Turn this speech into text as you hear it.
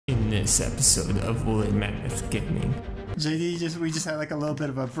this episode of Woolly Mammoth Gaming. Jeydie, we just had like a little bit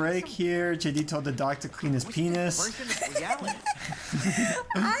of a break here. Jeydie told the dog to clean his penis.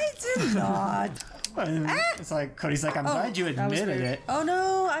 I did not. It's like, Cody's like, I'm glad you admitted it. Oh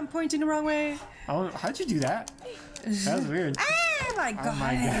no, I'm pointing the wrong way. Oh, how'd you do that? That was weird. Oh my god. Oh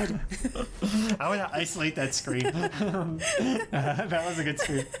my god. I want to isolate that scream. That was a good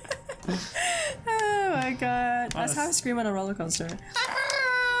scream. Oh my god. That's how I scream on a roller coaster.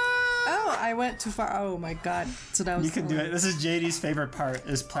 Oh, I went too far. Oh my god. So that was. You can do it. This is Jeydie's favorite part,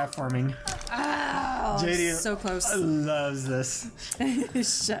 is platforming. Ow, Jeydie so close. Loves this.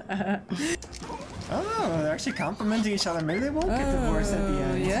 Shut up. Oh, they're actually complimenting each other. Maybe they won't get divorced at the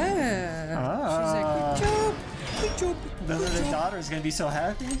end. Yeah. Ah. She's like, good job. Good job. The daughter's gonna be so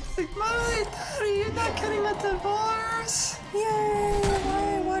happy. Like, Mommy, Daddy, you're not getting a divorce.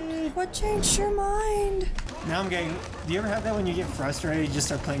 Yay. Why? What changed your mind? Now I'm getting. Do you ever have that when you get frustrated, you just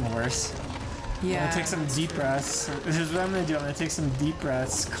start playing worse? Yeah. I'm gonna take some deep breaths. This is what I'm gonna do. I'm gonna take some deep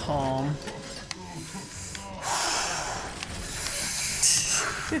breaths. Calm.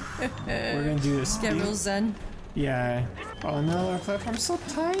 We're gonna do this. Get real zen. Yeah. Oh no, our platform's so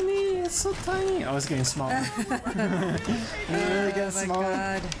tiny. It's so tiny. Oh, it's getting smaller. It's really getting smaller. Oh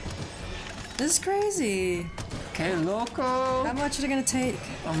my god. This is crazy. Okay, loco. How much are they gonna take?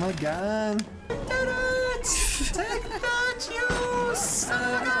 Oh my god. Take the juice.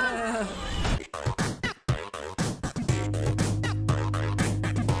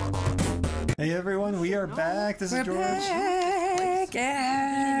 Hey everyone, we are back. This is George. Back.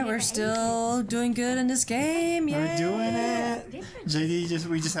 Yeah, we're still doing good in this game. Yeah. We're doing it. Jeydie,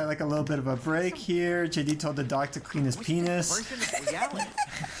 we just had like a little bit of a break here. Jeydie told the dog to clean his penis.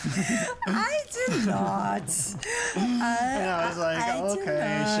 I did not. And I was like,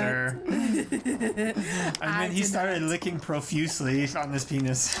 okay, sure. And then he started licking profusely on his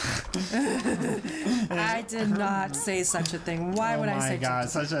penis. I did not say such a thing. Why would I say Oh my god,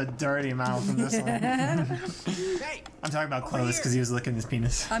 such a dirty mouth in this one. I'm talking about clothes because he was licking his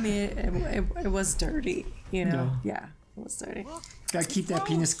penis. I mean, it was dirty, you know? Yeah, it was dirty. Gotta keep that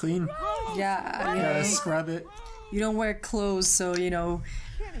penis clean. Yeah, you Gotta know, scrub it. you don't wear clothes, so, you know,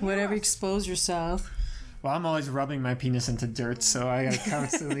 whatever, expose yourself. Well, I'm always rubbing my penis into dirt, so I gotta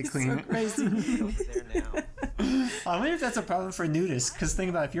constantly clean So it. crazy. I wonder if that's a problem for nudists. Because think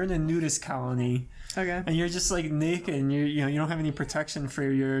about it, if you're in a nudist colony Okay. and you're just like naked and you don't have any protection for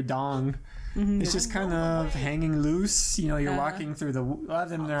your dong, it's just kind of hanging loose. You know, you're walking through a lot of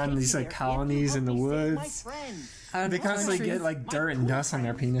them. They're on these like colonies in the woods. They constantly get like dirt and dust on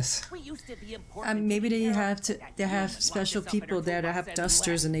their penis. Maybe they have special people there that have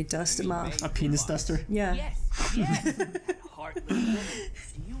dusters and they dust them off. A penis duster. Yeah.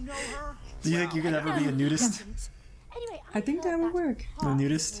 Do you think you could ever be a nudist? I think that would work. A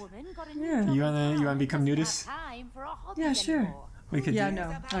nudist? Yeah. You wanna become nudist? Yeah, sure. We could. Yeah, do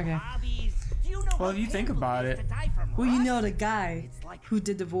no. Okay. Well, if you think about it. Well, you know the guy who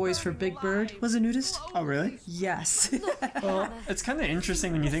did the voice for Big Bird was a nudist? Oh, really? Yes. Well, it's kind of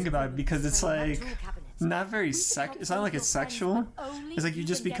interesting when you think about it because it's like not very it's not like it's sexual. It's like you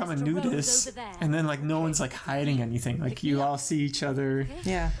just become a nudist and then like no one's like hiding anything. Like you all see each other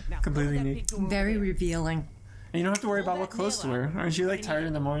Yeah. completely naked. Very revealing. And you don't have to worry about what clothes to wear. Aren't you like tired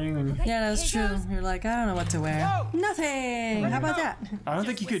in the morning? And Yeah, that's true. You're like, I don't know what to wear. Nothing. How about that? I don't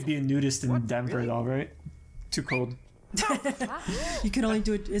think you could be a nudist in Denver though, right? Too cold. You can only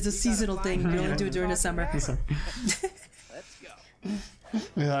do it. It's a seasonal thing. You can only do it during the summer.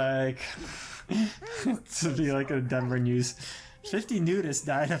 Like to be like a Denver news. 50 nudists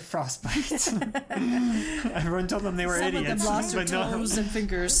died of frostbite. Everyone told them they were Some idiots. of them lost their but no, toes and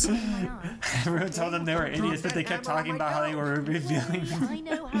fingers. everyone told them they were idiots, but they kept talking about how they were revealing.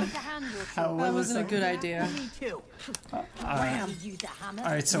 How That wasn't a good idea.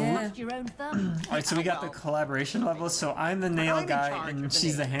 Alright, so Yeah. alright, so we got the collaboration level. So I'm the nail guy and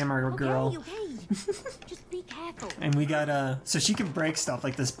she's the hammer girl. Just be careful. And we got so she can break stuff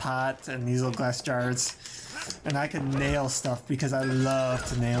like this pot and these little glass jars. And I can nail stuff because I love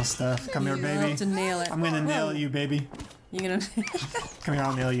to nail stuff. Come here, You baby. love to nail it. I'm gonna nail you, baby. You're gonna. Come here,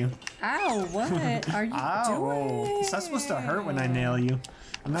 I'll nail you. Ow! What are you doing? It's not supposed to hurt when I nail you.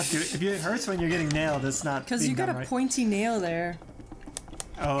 I'm not doing. If it hurts when you're getting nailed, it's not. Because you got a right. pointy nail there.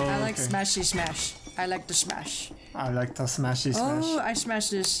 Oh, I like okay. smashy smash. I like to smash. I like to smashy smash. Oh, I smashed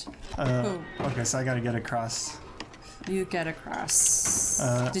this. Oh. Okay, so I gotta get across. You get across.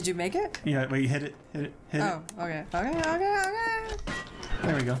 Did you make it? Yeah, wait, hit it, hit it, hit Oh, okay. Okay. it.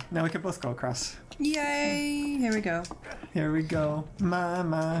 There we go. Now we can both go across. Yay! Here we go. Here we go.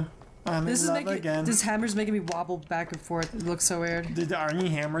 My. I'm in love again. This hammer's making me wobble back and forth. It looks so weird. Did Arnie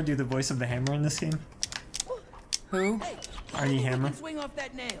Hammer do the voice of the hammer in this game? Who? Arnie Hammer. Swing off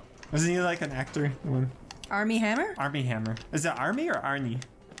that nail. Wasn't he like an actor? Army Hammer? Army Hammer. Is it Army or Arnie?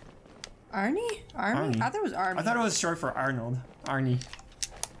 Arnie? Army? I thought it was Army. I thought it was short for Arnold. Arnie.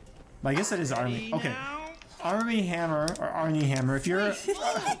 But I guess it is Army. Okay. Army Hammer or Arnie Hammer. If you're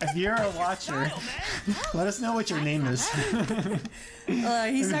a watcher, let us know what your name is.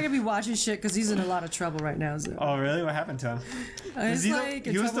 He's not gonna be watching shit because he's in a lot of trouble right now. So. Oh really? What happened to him? He's like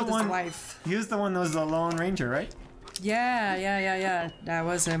in trouble with his wife. He was the one that was the Lone Ranger, right? Yeah. That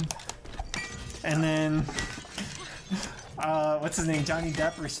was him. And then, what's his name? Johnny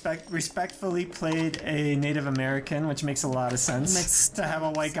Depp respectfully played a Native American, which makes a lot of sense to have a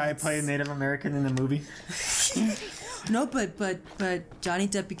white guy play a Native American in a movie. No, but Johnny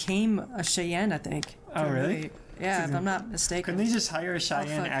Depp became a Cheyenne, I think. Oh really? Yeah, if I'm not mistaken. Couldn't they just hire a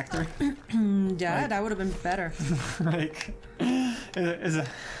Cheyenne actor? Yeah, that would have been better. Like, it's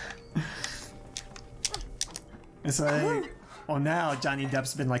like. Well, now Johnny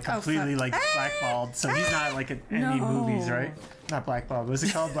Depp's been like completely like blackballed, so he's not like in any movies, right? Not blackballed. What's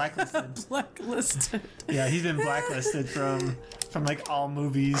it called? Blacklisted. Blacklisted. Yeah, he's been blacklisted from like all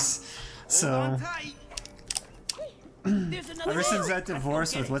movies. So ever since that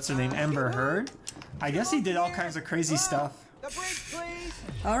divorce with what's her name, Amber Heard, I guess he did all kinds of crazy stuff.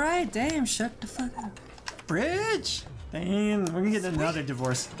 All right, damn, shut the fuck up. Bridge. Damn, we're gonna get another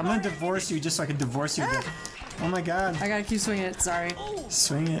divorce. I'm gonna divorce you just so I can divorce you again. Oh my god. I gotta keep swinging it, sorry.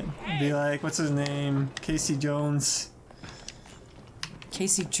 Swing it. Be like, what's his name? Casey Jones.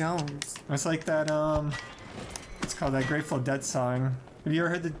 Casey Jones. It's like that, it's called that Grateful Dead song. Have you ever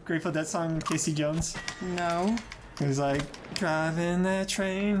heard the Grateful Dead song, Casey Jones? No. It was like, driving that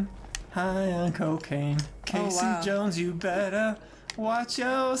train, high on cocaine. Casey Jones, you better watch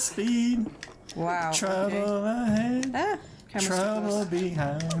your speed. Wow. Trouble ahead, trouble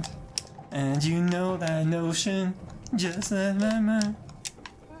behind. And you know that notion, just let my mind.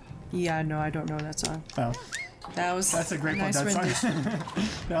 Yeah, no, I don't know that song. Oh. That's a Grateful Dead song.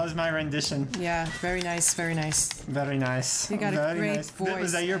 That was my rendition. Yeah, very nice, very nice. Very nice. You got a great voice.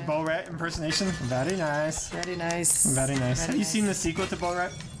 Was that your Bo Rat impersonation? Very nice. Very nice. Very nice. Have you seen the sequel to Bo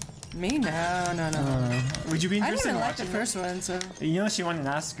Rat? Me? No. Would you be interested in watching I didn't even like the first one, so... You know she won an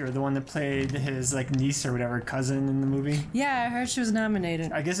Oscar, the one that played his like niece or whatever, cousin in the movie? Yeah, I heard she was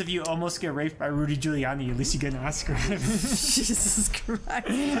nominated. I guess if you almost get raped by Rudy Giuliani, at least you get an Oscar. Jesus Christ.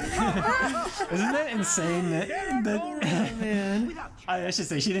 Isn't that insane? Oh, man. I should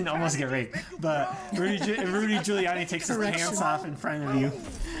say, she didn't almost get raped, but Rudy Giuliani takes his pants off in front of you.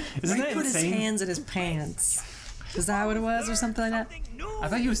 Isn't that insane? He put his hands in his pants. Is that what it was, or something like that? I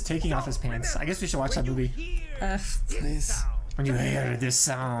thought he was taking off his pants. I guess we should watch that movie. Please. When you hear this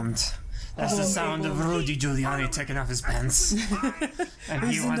sound, that's the sound of Rudy Giuliani taking off his pants. And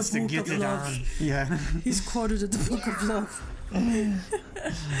he wants to get it on. Yeah. He's quoted at the Book of Love.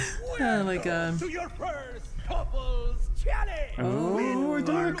 Oh my god. To your first couples challenge. Oh, we're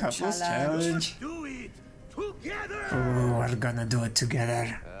doing a couples challenge. Do it together. Oh, we're gonna do it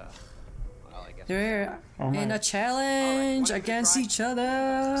together. They're in a challenge against each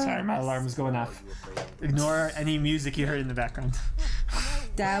other. Sorry, my alarm was going off. Ignore any music you heard in the background.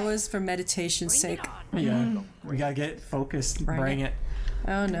 That was for meditation's sake. Yeah, we gotta get focused. Bring it.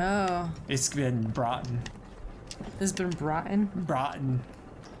 Oh no. It's been broughton. It's been broughton? Broughton.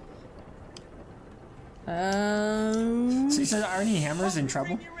 So you said Arnie Hammer's in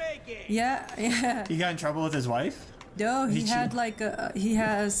trouble? Yeah. He got in trouble with his wife? No, he had like a... He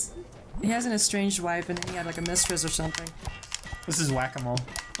has an estranged wife, and then he had like a mistress or something. This is whack-a-mole.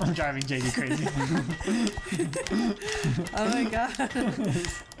 I'm driving Jeydie crazy. Oh my god.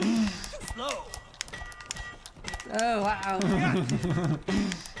 Slow. Oh wow.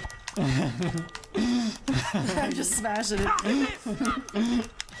 I'm just smashing it.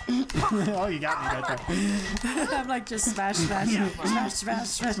 Oh, you got me right there. I'm like just smash. Neener.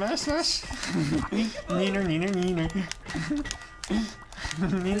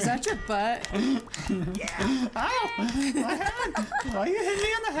 Is that your butt? Ow! My head! Why you hit me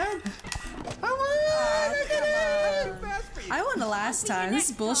on the head? I won the last time. This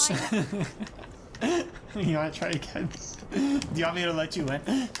is bullshit. You want to try again? Do you want me to let you win?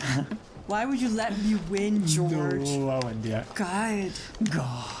 Why would you let me win, George? No, I wouldn't do that. God.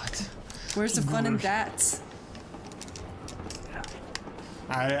 Where's the fun in that?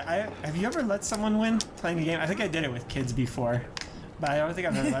 Have you ever let someone win playing a game? I think I did it with kids before. But I don't think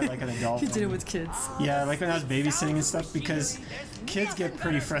I've ever let like an adult You win. did it with kids. Yeah, like when I was babysitting and stuff, because kids get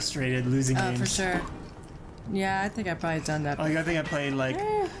pretty frustrated losing games. For sure. Yeah, I think I've probably done that. Like I think I played like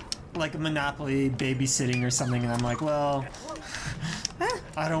like Monopoly babysitting or something, and I'm like, well,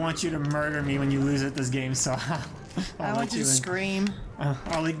 I don't want you to murder me when you lose at this game, so I want you to scream.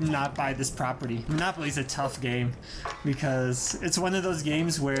 I'll like not buy this property. Monopoly's a tough game because it's one of those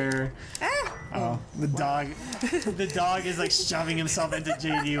games where the dog is like shoving himself into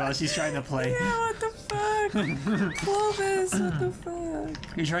Jeydie while she's trying to play. Yeah, what the fuck? Clovis, what the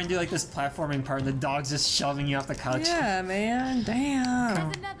fuck? You're trying to do like this platforming part and the dog's just shoving you off the couch. Yeah, man, damn.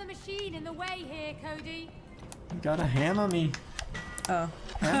 There's another machine in the way here, Cody. You gotta hammer me. Oh,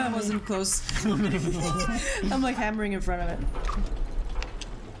 I wasn't close. I'm like hammering in front of it.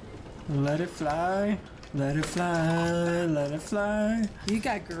 Let it fly. Let it fly. Let it fly. You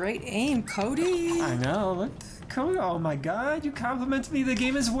got great aim, Cody. I know. Look, Cody. Oh my God! You complimented me. The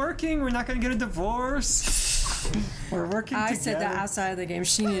game is working. We're not gonna get a divorce. We're working together. I said that outside of the game.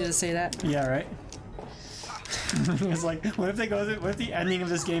 She needed to say that. Yeah, right. It's like, what if what if the ending of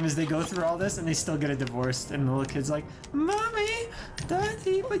this game is they go through all this and they still get a divorce, and the little kid's like, "Mommy,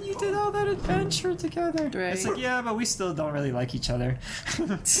 Daddy, but you did all that adventure together." Right. It's like, yeah, but we still don't really like each other.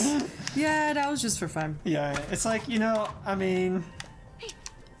 Yeah, that was just for fun. Yeah, it's like, I mean,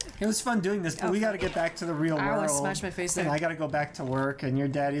 it was fun doing this, but we got to get back to the real I world. almost smashed my face there. And I got to go back to work, and your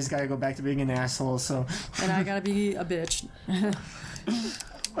daddy's got to go back to being an asshole. So. And I gotta be a bitch.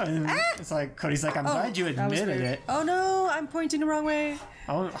 And it's like Cody's like, I'm glad you that was admitted weird. it. Oh no, I'm pointing the wrong way.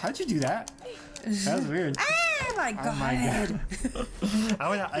 Oh, how'd you do that? That was weird. Oh my god. Oh my God. I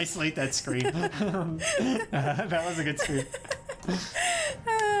want to isolate that scream. That was a good scream.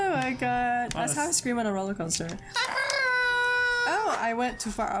 Oh my god. That's how I scream on a roller coaster. Oh, I went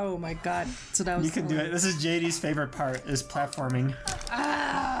too far. Oh my god. So that was. You can do it. This is Jeydie's favorite part, is platforming.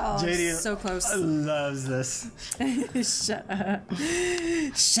 Oh, Jeydie so close. loves this. Shut up.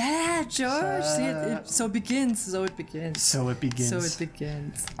 Shut up, George. See it, so it begins. So it begins. So it begins. So it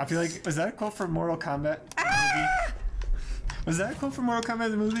begins. I feel like, was that a quote from Mortal Kombat? The movie? Was that a quote from Mortal Kombat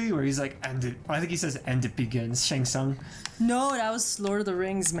the movie where he's like, "And it"? I think he says, "And it begins." Shang Tsung. No, that was Lord of the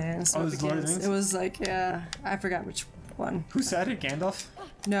Rings, man. So Oh, it it was Lord of the begins. Rings? It was like, yeah, I forgot which one. Who said it? Gandalf.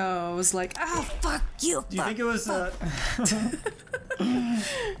 No, it was like, oh fuck you. Do you think it was?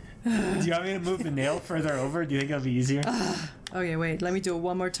 Do you want me to move the nail further over? Do you think it'll be easier? Okay, wait. Let me do it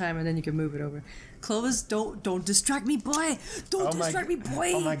one more time, and then you can move it over. Clovis, don't distract me, boy. Don't distract me,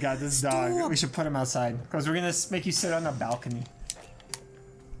 boy. Oh my God, this dog. We should put him outside because we're gonna make you sit on a balcony.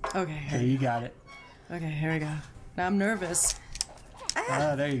 Okay. Okay, you got it. Okay, here we go. Now I'm nervous.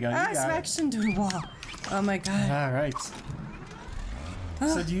 Ah, there you go. You I got it. smacked into the wall. Oh my god. All right.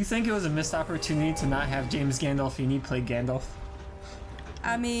 So, do you think it was a missed opportunity to not have James Gandolfini play Gandalf?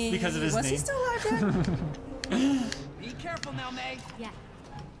 I mean, Because of his was name. he still alive then? Be careful now, Meg. Yeah.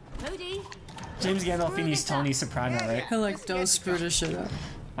 Cody. James Gandolfini's Tony Soprano, right? He'll like, don't screw this shit up.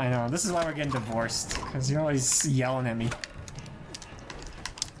 I know. This is why we're getting divorced, because you're always yelling at me.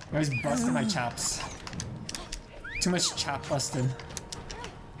 You're always busting my chops. Too much chop busting.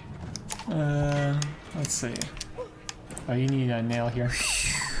 Let's see. Oh, you need a nail here.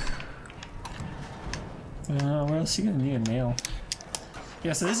 Where else are you gonna need a nail?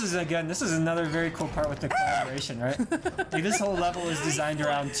 Yeah, so this is another very cool part with the collaboration, right? Like, this whole level is designed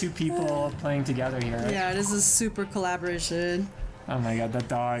around two people playing together here, right? Yeah, this is super collaboration. Oh my God, that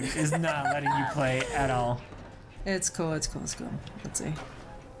dog is not letting you play at all. It's cool, it's cool, it's cool. Let's see.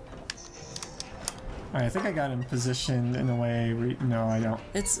 Alright, I think I got him positioned in a way where, no, I don't.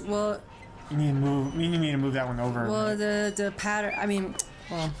 It's, well, You need to move, you need me to move that one over. well, the pattern, I mean,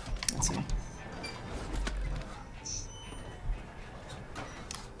 well, let's see.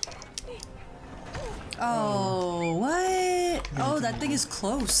 Oh, what? Oh, that thing is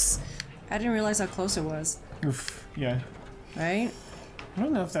close. I didn't realize how close it was. Oof, yeah. Right? I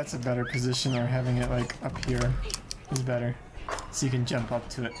don't know if that's a better position or having it like up here is better. So you can jump up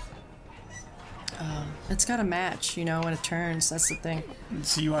to it. It's got to match, you know, when it turns. That's the thing.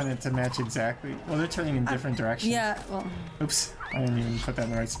 So you want it to match exactly. Well, they're turning in different directions. Yeah, well, Oops, I didn't even put that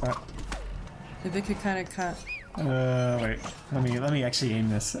in the right spot. if it could kind of cut. Wait. Let me actually aim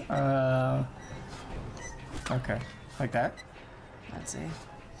this. Okay. Like that? Let's see.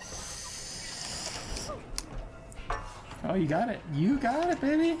 Oh, you got it. You got it,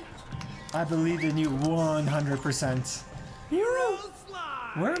 baby. I believe in you 100%. Hero!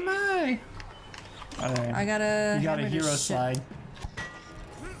 Where am I? Alright. I gotta. You got a hammer hero this shit. slide.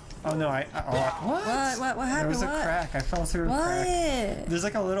 Oh no, what? What happened? There was a What? crack. I fell through a crack. What? There's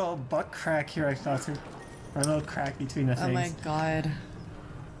like a little butt crack here I fell through. Or a little crack between the Oh things. my god.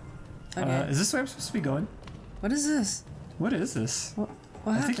 Okay. Is this where I'm supposed to be going? What is this? What is this? What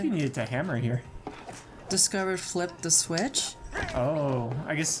I happened? think you needed to hammer here. Discovered flip the switch? Oh,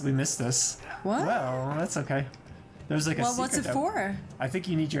 I guess we missed this. What? Well, that's okay. There's like a Well, secret. what's it for? I think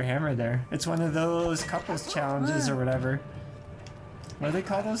you need your hammer there. It's one of those couples challenges or whatever. What do they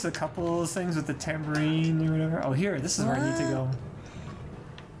call those? The couples things with the tambourine or whatever? Oh, here. This is where I need to go.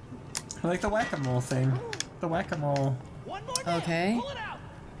 Like the whack-a-mole thing. The whack-a-mole. One more nail. Okay. Pull it out.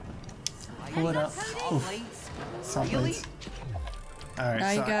 Pull it up. Cody. Oof. Saw blades. Alright, Now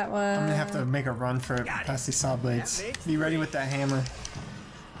so you got one. I'm gonna have to make a run for it past these saw blades. Be ready with that hammer.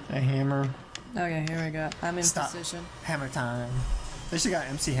 That hammer. Okay, here we go. I'm in Stop. position. Hammer time. They should got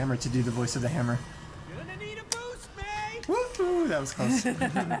MC Hammer to do the voice of the hammer. Gonna need a boost, mate. Woohoo! That was close.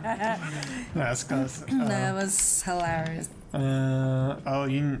 That was close. That was hilarious.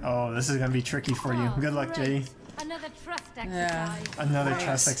 Oh, this is gonna be tricky for you. Good luck, Great. Jeydie. Another trust exercise. Yeah. Another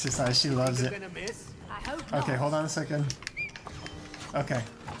trust exercise. She loves You're it. gonna miss. I hope not. Okay, hold on a second. Okay,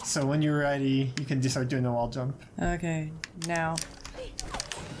 so when you're ready, you can just start doing the wall jump. Okay, now.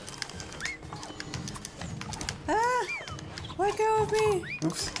 Ah! Let go of me!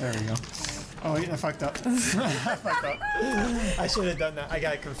 Oops, there we go. Oh wait, I fucked up. I fucked up. I should have done that. I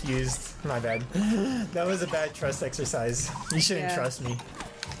got confused. My bad. That was a bad trust exercise. You shouldn't Yeah. trust me.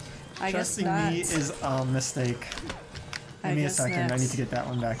 I guess Trusting not. me is a mistake. I Give me a guess second. not. I need to get that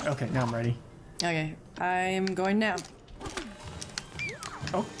one back. Okay, now I'm ready. Okay, I'm going now.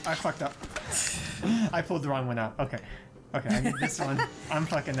 Oh, I fucked up. I pulled the wrong one out. Okay. Okay, I need this one. I'm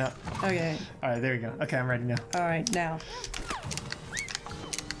fucking up. Okay, Alright, there we go. Okay, I'm ready now. alright, now.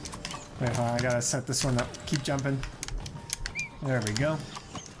 Wait, hold on. I gotta set this one up. Keep jumping. There we go.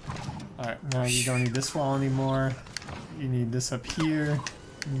 Alright, now you don't need this wall anymore. You need this up here.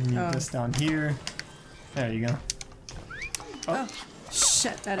 You need Oh. this down here. There you go. Oh,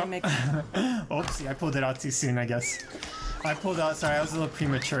 shit, I didn't make it. Oopsie, I pulled it out too soon, I guess. I pulled out, sorry, I was a little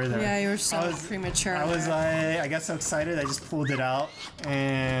premature there. Yeah, you were so I was- premature. I was there. like, I got so excited, I just pulled it out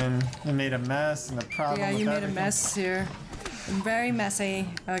and it made a mess and the problem Yeah, with you made a everything- mess here. Very messy.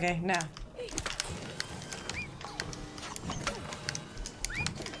 Okay, now.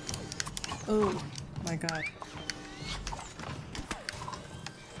 Oh my god.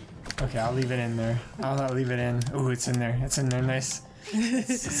 Okay, I'll leave it in there. I'll leave it in. Ooh, it's in there. It's in there, nice.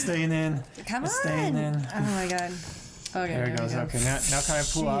 It's staying in. Come It's on! staying in. Oh my god. Okay, There it we goes. go. Okay, now can I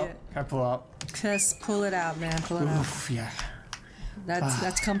pull out? Shit. Can I pull out? Just pull it out, man. Pull it out. Oof, yeah.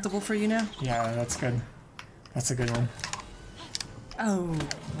 That's comfortable for you now? Yeah, that's good. That's a good one. Oh,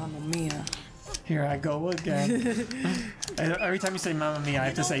 mamma mia. Here I go again. Every time you say Mamma Mia, I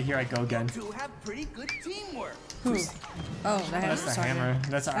have to say here I go again. You have pretty good teamwork. Who? Oh, the hammer. That's the Sorry. hammer.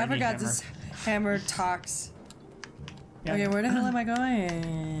 That's I our forgot hammer. this hammer talks. Yeah. Okay, where the hell am I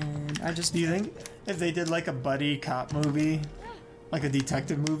going? I just. Do you think if they did like a buddy cop movie, like a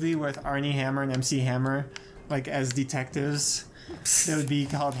detective movie with Arnie Hammer and MC Hammer, like as detectives, they would be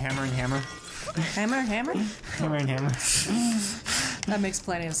called Hammer and Hammer? Hammer? Hammer and Hammer. That makes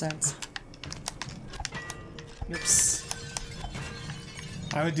plenty of sense. Oops.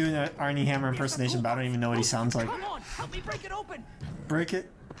 I would do an Arnie Hammer impersonation, but I don't even know what he sounds like. Come on, help me break it open. Break it.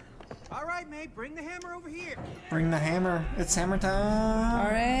 All right, mate, bring the hammer over here. Bring the hammer. It's hammer time.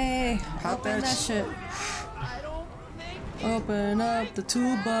 Alright. Pop Open that it. shit. I don't think. Open up the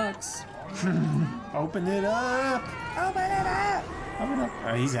toolbox. Open it up. Open it up. Open it up.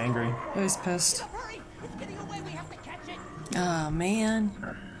 Oh, he's angry. Oh, he's pissed. Hurry, it's getting away. We have to catch it. Oh, man.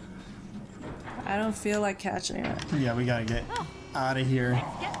 I don't feel like catching it. Yeah, we gotta get out of here.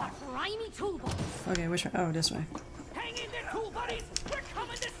 Get the grimy toolbox. Okay, which way? Oh, this way. Hang in there, cool buddies. We're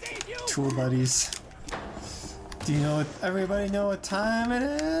coming to save you. Tool buddies. Do you know what? Everybody know what time it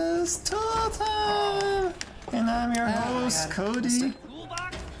is? Tool time. And I'm your Oh, host, God. Cody.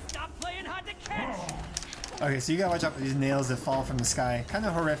 Toolbox, stop playing hard to catch. Okay, so you gotta watch out for these nails that fall from the sky. Kind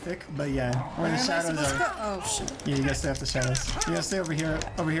of horrific, but yeah, where the Where am I shadows supposed to go? are. Oh, shit. Yeah, you gotta stay off the shadows. You gotta stay over here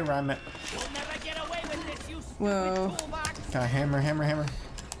where I'm at. You'll never get away with this, you Whoa. stupid toolbox. Got hammer. Hammer.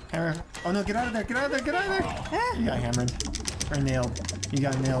 Oh no, get out of there. Get out of there. Ah, You got hammered. Or nailed. You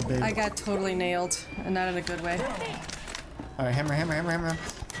got nailed, babe. I got totally nailed, and not in a good way. Alright, hammer.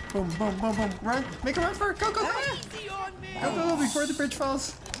 Boom. Run. Make a run for it. Go. Easy on me. Go before the bridge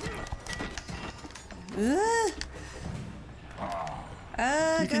falls. You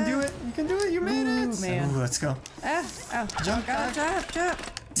can do it. You made it. Ooh, man. Ooh, let's go. Ow. Jump. Jump.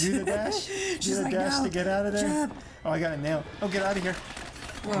 Do the dash. Do the like, dash no, to get out of there. jump. Oh, I got a nail. Oh, get out of here.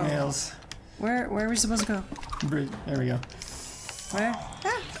 Whoa. Nails. Where are we supposed to go? Bridge. There we go. Where?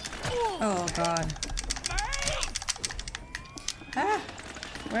 Ah. Oh, God. Ah.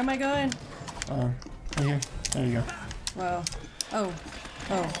 Where am I going? Right here. There you go. Whoa. Oh.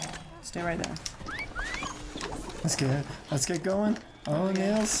 Stay right there. Let's get going. Oh,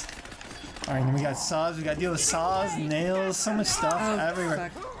 nails. All right, then we got saws. We got to deal with saws, nails, so much stuff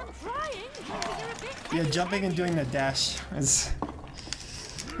everywhere. Fuck. I'm trying. Yeah, jumping and doing the dash is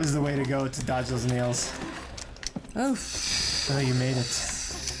the way to go to dodge those nails. Oh. Oh, you made it.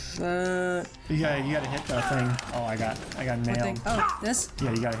 You gotta hit that thing. Oh, I got What nailed. thing? Oh, this?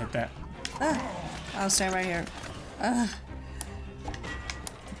 Yeah, you gotta hit that. I'll stand right here.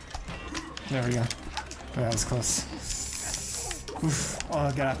 There we go. Oh, that was close. Oof.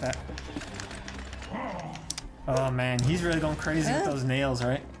 Oh, get off that. Oh man, he's really going crazy with those nails,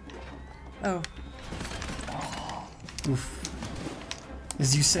 right? Oh. Oof.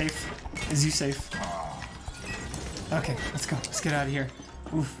 Is you safe? Is you safe? Okay, let's go. Let's get out of here.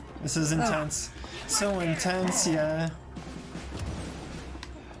 Oof. This is intense. So intense, yeah.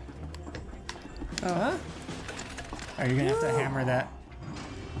 Oh. Huh? Are you gonna have to hammer that?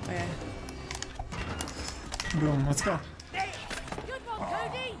 Okay. Boom, let's go. Good one,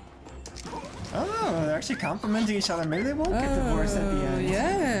 Cody. Oh, they're actually complimenting each other. Maybe they won't get divorced at the end.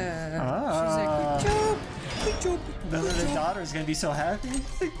 Yeah. Ah. She's like, good job. Good job. The daughter's gonna be so happy.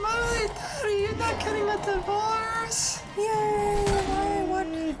 Like, Mommy, Daddy, you're not getting a divorce. Yay. Why?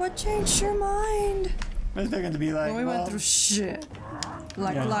 What changed your mind? But they're gonna be like, Well, we well, went through shit.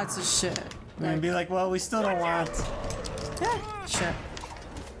 Like, Yeah. lots of shit. they're gonna be like, well, we still don't want. Shit.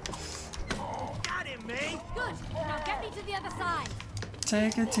 Got him, mate. Good. Now get me to the other side.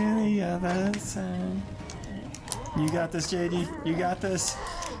 Take it to the other side. You got this, Jeydie. You got this.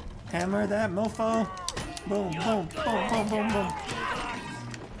 Hammer that mofo. Boom, boom, boom, boom, boom, boom.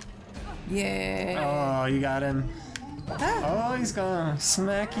 Yeah. Oh, you got him. Oh, he's gonna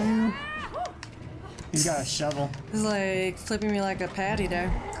smack you. He's got a shovel. He's like flipping me like a patty there.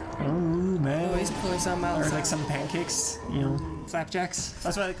 Oh, Oh, man. he's pulling something out. Or like some pancakes, you know, flapjacks.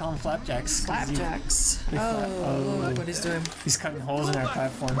 That's why they call them flapjacks. 'Cause Flapjacks. Oh, look what he's doing. He's cutting holes in our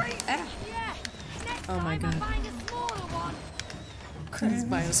platform. Ah. Yeah. Next Oh my time God. I'll find a smaller one. He's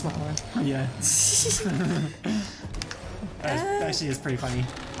buying a small one. Yeah. That actually is pretty funny.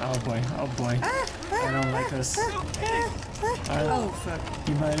 Oh boy, oh boy. I don't like this. Oh, fuck.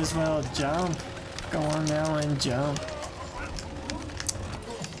 You might as well jump. Go on now and jump.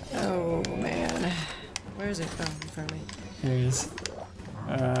 Oh, man. Where is it? Oh, in front of me. Here he is.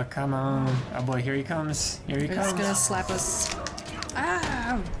 Come on. Oh boy, here he comes. Here he He's comes. gonna slap us.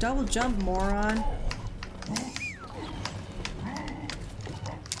 Ah! Double jump, moron.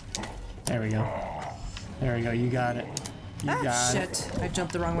 There we go. There we go. You got it. You got it. Shit. I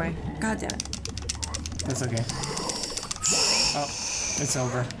jumped the wrong way. God damn it. That's okay. Oh, it's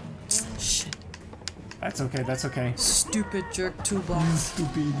over. Shit. That's okay. That's okay. Stupid jerk toolbox.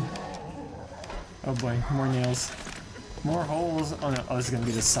 Stupid. Oh boy, more nails. More holes. Oh no, oh, this is gonna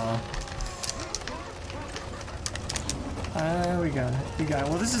be the saw. We got it. We got it.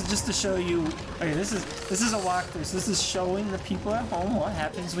 Well, this is just to show you. Okay, this is a walkthrough. So this is showing the people at home what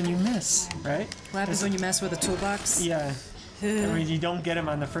happens when you miss, right? What happens when you mess with a toolbox? Yeah. I mean, you don't get him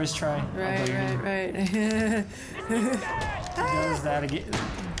on the first try. Right. Does that again.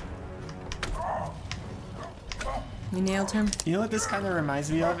 You nailed him? You know what this kind of reminds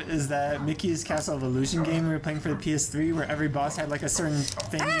me of is that Mickey's Castle of Illusion game we were playing for the PS3 where every boss had like a certain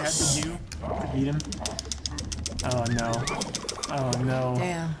thing you had to do to beat him. Oh no. Oh no.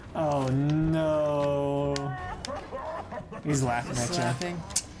 Damn. Oh no. He's laughing He's at you. laughing.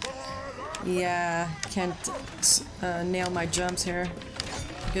 Yeah, can't nail my jumps here.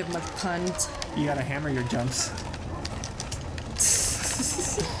 Give him a punt. You gotta hammer your jumps.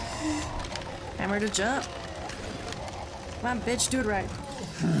 Hammer to jump. Come on, bitch, do it right.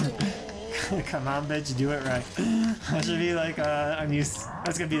 Come on, bitch, do it right. That should be like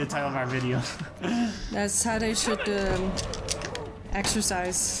that's gonna be the title of our video. That's how they should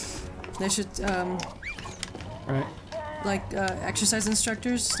exercise. They should Right. like exercise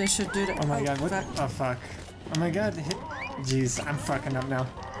instructors. They should do that. Oh my god, what? Fuck. Oh fuck. Oh my god. Jeez, I'm fucking up now.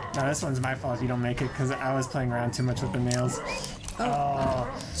 No, this one's my fault if you don't make it because I was playing around too much with the nails. Oh.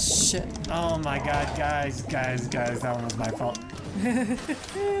 Shit. Oh my god, guys, that one was my fault.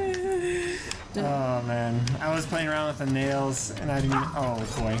 Oh man, I was playing around with the nails and I didn't even, oh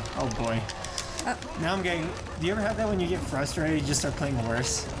boy. Now I'm getting, do you ever have that when you get frustrated, you just start playing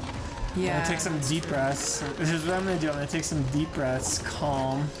worse? I'm Yeah. gonna take some deep breaths. This is what I'm gonna do, I'm gonna take some deep breaths,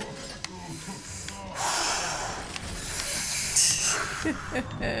 calm.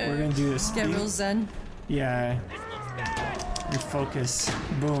 We're gonna do this. Get real zen. Yeah. Refocus.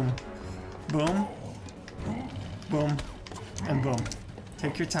 Boom. Boom. Boom. And boom.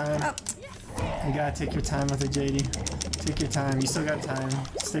 Take your time. You gotta take your time with it, Jeydie. Take your time. You still got time.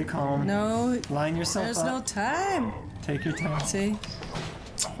 Stay calm. No. Line yourself There's up. no time. Take your time. See?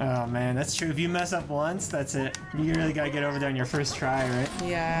 Oh man, that's true. If you mess up once, that's it. You really gotta get over there on your first try, right?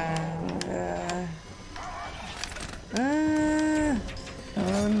 Yeah.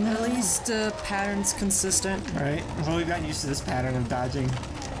 Oh no. At least the pattern's consistent. Right? Well, we've gotten used to this pattern of dodging.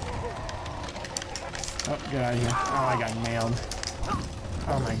 Oh, get out of here. Oh, I got nailed.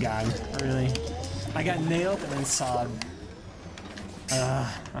 Oh my god. Really? I got nailed and then sawed.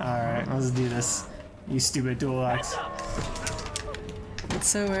 Alright, let's do this. You stupid dual axe. It's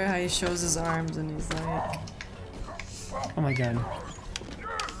so weird how he shows his arms and he's like... Oh my god.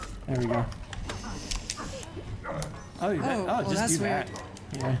 There we go. Oh, well, just that's do that.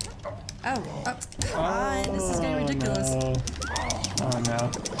 Yeah. Oh, come on, this is getting ridiculous. No. Oh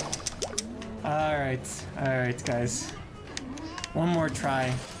no. Alright, guys. One more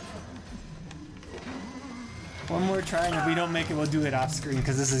try. One more try, and if we don't make it, we'll do it off screen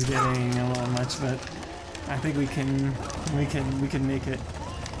because this is getting a little much. But I think we can make it. We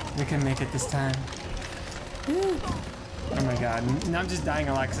can make it this time. Oh my god! Now I'm just dying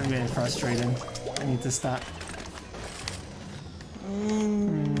a lot because I'm getting frustrated. I need to stop.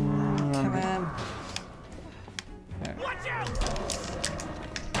 Come on. Watch out!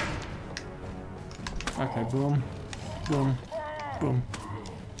 Okay, boom, boom, boom.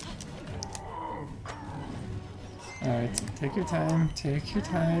 Alright, take your time, take your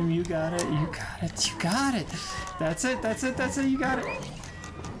time. You got it, you got it, you got it. That's it, that's it, that's it, you got it.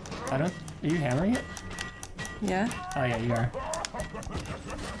 Are you hammering it? Yeah? Oh yeah, you are.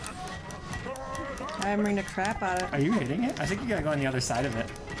 Hammering the crap out of it. Are you hitting it? I think you gotta go on the other side of it.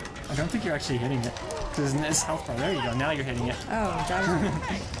 I don't think you're actually hitting it. Because it's health bar. There you go, now you're hitting it. Oh,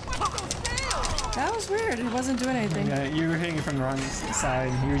 that was weird. It wasn't doing anything. Yeah, you were hitting it from the wrong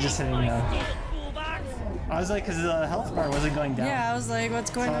side. You were just hitting I was like, because the health bar wasn't going down. Yeah, I was like, what's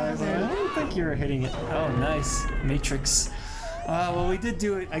going So I on was like, I there? don't think you were hitting it. Oh, nice. Matrix. Well, we did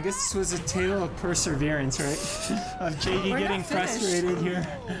do it. I guess this was a tale of perseverance, right? Of Jeydie We're getting not finished. frustrated here.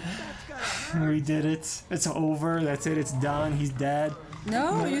 We did it. It's over. That's it. It's done. He's dead.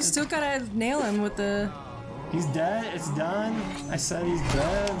 No, you still gotta nail him with the... He's dead. It's done. I said he's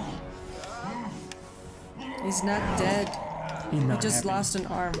dead. He's not dead. He's He not just happy. lost an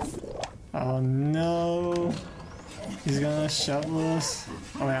arm. Oh no. He's gonna shovel us.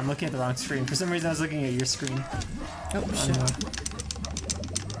 Oh wait, I'm looking at the wrong screen. For some reason I was looking at your screen. Oh, shit.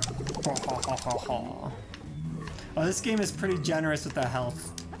 Oh, this game is pretty generous with the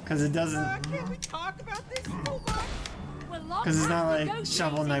health. Because it doesn't... Can we talk about this so much? Because it's not like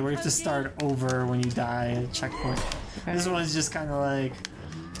Shovel Knight where you have to start over when you die at a checkpoint. This one's just kind of like...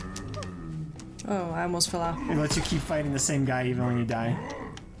 Oh, I almost fell out. It lets you keep fighting the same guy even when you die.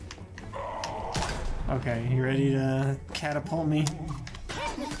 Okay, you ready to catapult me?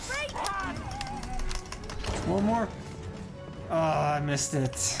 One more. Oh, I missed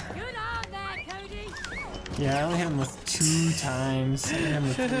it. Good on there, Cody. Yeah, I only hit him with 2 times. I hit him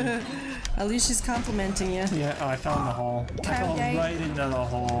with 3. At least she's complimenting you. Yeah, oh, I fell in the hole. I fell Okay. right into the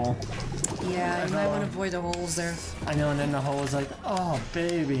hole. Yeah, you might want to avoid the holes there. I know, and then the hole was like, oh,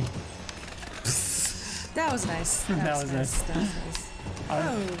 baby. That was nice. That was nice. That was nice.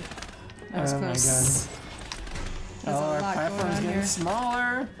 Oh, that was Oh my close. Oh, There's a our lot going platform's on getting here.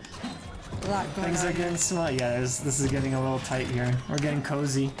 smaller. A lot going Things on are here. getting small. Yeah, this is getting a little tight here. We're getting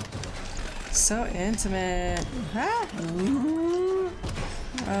cozy. So intimate. Ah! Ooh.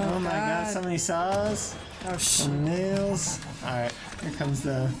 Oh, Oh my god, so many saws. Oh shit. Some nails. Alright, here comes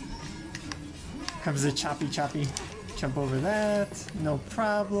the choppy. Jump over that. No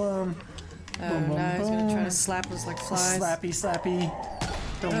problem. Oh, Boom, boom, now he's gonna try boom. to slap us like flies. Slappy.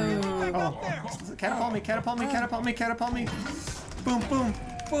 Don't Oh. catapult me.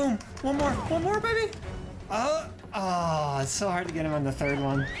 Boom. One more, baby. Oh, it's so hard to get him on the third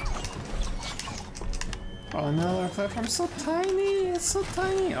one. Oh no, our platform's so tiny. It's so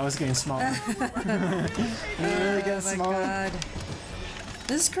tiny. Oh, it's getting smaller. It's really getting Oh my smaller. god.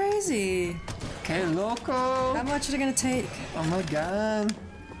 This is crazy. Okay, loco. How much are they gonna take? Oh my god.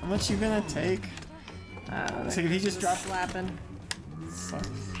 How much you gonna take? So if he just dropped... Slapping.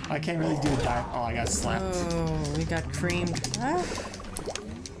 I can't really do a dive. Oh, I got slapped. Oh, we got creamed.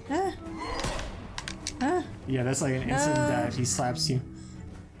 Yeah, that's like an instant No. dive. He slaps you.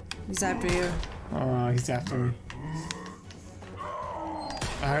 He's after you. Oh, he's after me.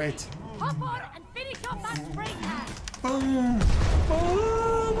 Alright. Hop on and finish off that spring now. Boom!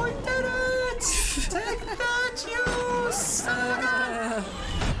 Boom! I did it! Take that, you son of a...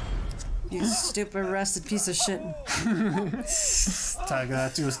 You stupid rusted piece of shit. Tiger,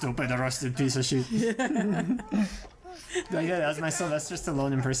 that's you stupid, rusted piece of shit. Yeah, that was my Sylvester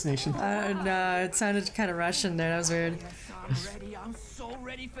Stallone impersonation. No, it sounded kind of Russian there. That was weird. I'm so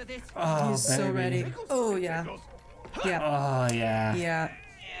ready for this. Oh, He's so ready. Oh, yeah. Yeah. Oh, yeah. Yeah.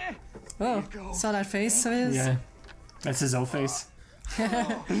 Oh, saw that face of his? Yeah. That's his O face.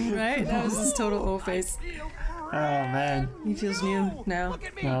 Right? That was his total O face. Oh, man. He feels new now.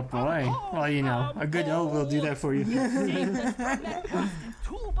 Oh, boy. Well, you know, a good O will do that for you.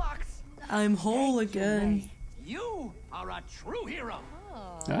 I'm whole again. You are a true hero.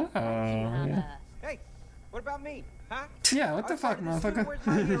 Oh, yeah. Hey, what about me? Huh? Yeah, what the fuck, motherfucker?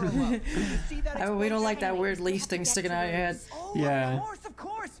 We don't like that weird leaf thing sticking out of your head. Oh, Yeah. of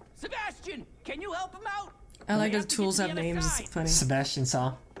course. Sebastian, can you help him out? I like that tools have names. It's funny. Sebastian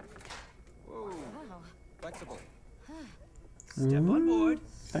Saw. Flexible. Step on board.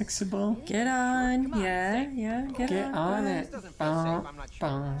 Flexible. Get on. Yeah, get Get on it.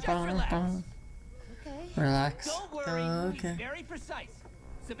 Relax. Don't worry. Okay. He's very precise.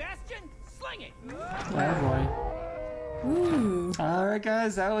 Sebastian, sling it. Oh boy. Ooh. Alright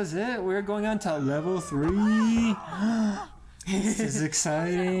guys, that was it. We're going on to level 3. This is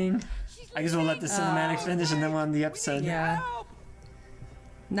exciting. I guess we'll let the cinematic finish and then we'll end the episode. Yeah.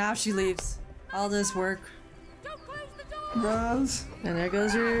 Now she leaves. All this work. Don't close the door. Rose. And there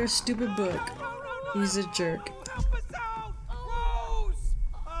goes your stupid book. He's a jerk. Help us out. Rose.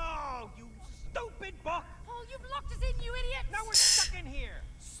 Oh, you stupid buck. Oh, you've locked us in, you idiot. Now we're stuck in here.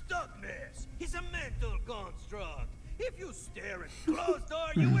 Stuck, miss. It's a mental construct. If you stare at the closed door,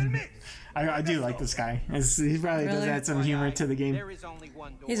 you will miss. I do like this guy. He probably does Really? add some humor to the game. There is only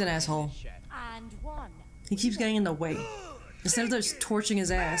one door. He's an asshole. And one. He keeps getting in the way. Instead of just torching his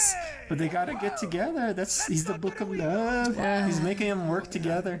ass. But they gotta get together. He's the book of love. He's making them work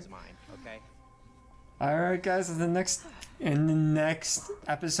together. Okay. Alright guys, in the next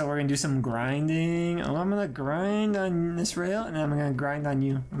episode we're gonna do some grinding. Oh, I'm gonna grind on this rail and then I'm gonna grind on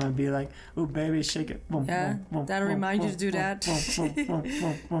you. I'm gonna be like, oh baby, shake it. Boom, Yeah, boom, boom, that'll boom, remind you boom, to do boom, that. boom, boom, boom,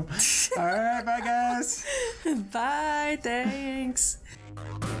 boom, boom. Alright, bye guys. Bye, thanks.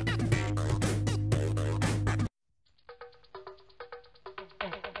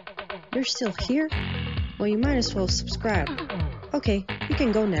 You're still here? Well, you might as well subscribe. Okay, you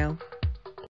can go now.